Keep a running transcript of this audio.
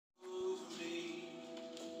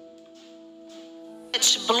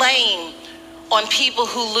much blame on people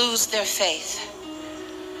who lose their faith.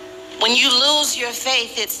 When you lose your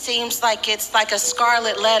faith, it seems like it's like a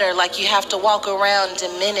scarlet letter, like you have to walk around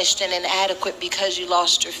diminished and inadequate because you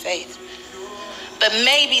lost your faith. But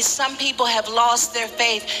maybe some people have lost their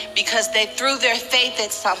faith because they threw their faith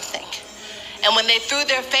at something. And when they threw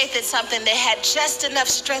their faith at something, they had just enough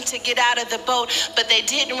strength to get out of the boat, but they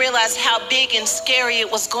didn't realize how big and scary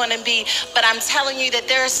it was going to be. But I'm telling you that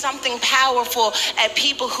there is something powerful at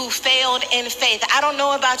people who failed in faith. I don't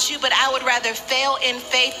know about you, but I would rather fail in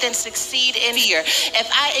faith than succeed in fear. If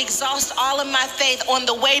I exhaust all of my faith on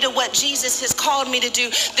the way to what Jesus has called me to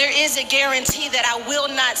do, there is a guarantee that I will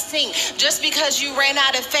not sink. Just because you ran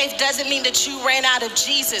out of faith doesn't mean that you ran out of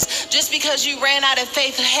Jesus. Just because you ran out of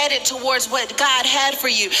faith headed towards what God had for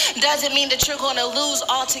you doesn't mean that you're going to lose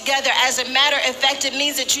altogether. As a matter of fact, it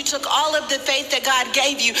means that you took all of the faith that God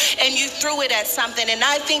gave you and you threw it at something. And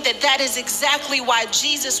I think that that is exactly why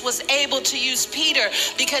Jesus was able to use Peter,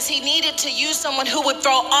 because he needed to use someone who would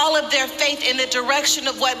throw all of their faith in the direction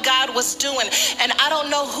of what God was doing. And I don't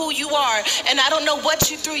know who you are, and I don't know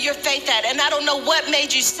what you threw your faith at, and I don't know what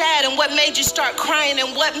made you sad and what made you start crying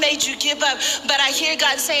and what made you give up. But I hear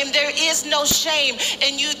God saying there is no shame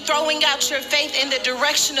in you throwing out your faith in the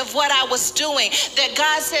direction of what I was doing. That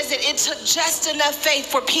God says that it took just enough faith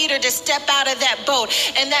for Peter to step out of that boat.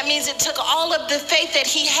 And that means it took all of the faith that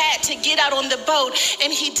he had to get out on the boat.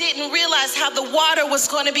 And he didn't realize how the water was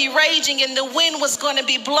going to be raging and the wind was going to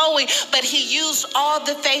be blowing. But he used all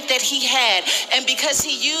the faith that he had. And because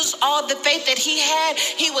he used all the faith that he had,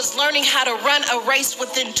 he was learning how to run a race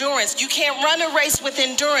with endurance. You can't run a race with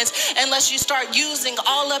endurance unless you start using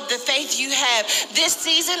all of the faith you have. This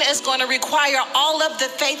season is going to require all of the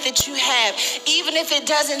faith that you have, even if it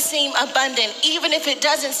doesn't seem abundant, even if it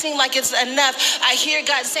doesn't seem like it's enough. I hear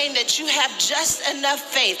God saying that you have just enough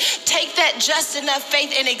faith. Take that just enough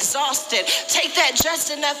faith and exhaust it. Take that just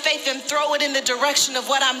enough faith and throw it in the direction of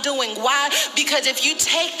what I'm doing. Why? Because if you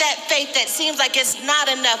take that faith that seems like it's not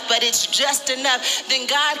enough, but it's just enough, then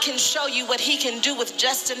God can show you what he can do with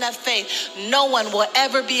just enough faith. No one will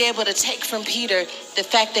ever be able to take from Peter the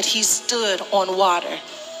fact that he stood on water.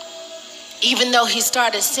 Even though he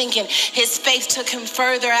started sinking, his faith took him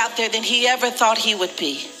further out there than he ever thought he would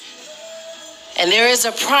be. And there is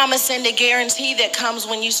a promise and a guarantee that comes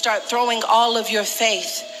when you start throwing all of your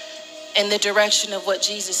faith in the direction of what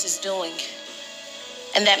Jesus is doing.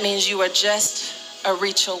 And that means you are just a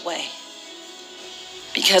reach away.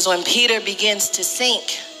 Because when Peter begins to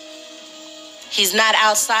sink, he's not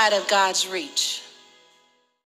outside of God's reach.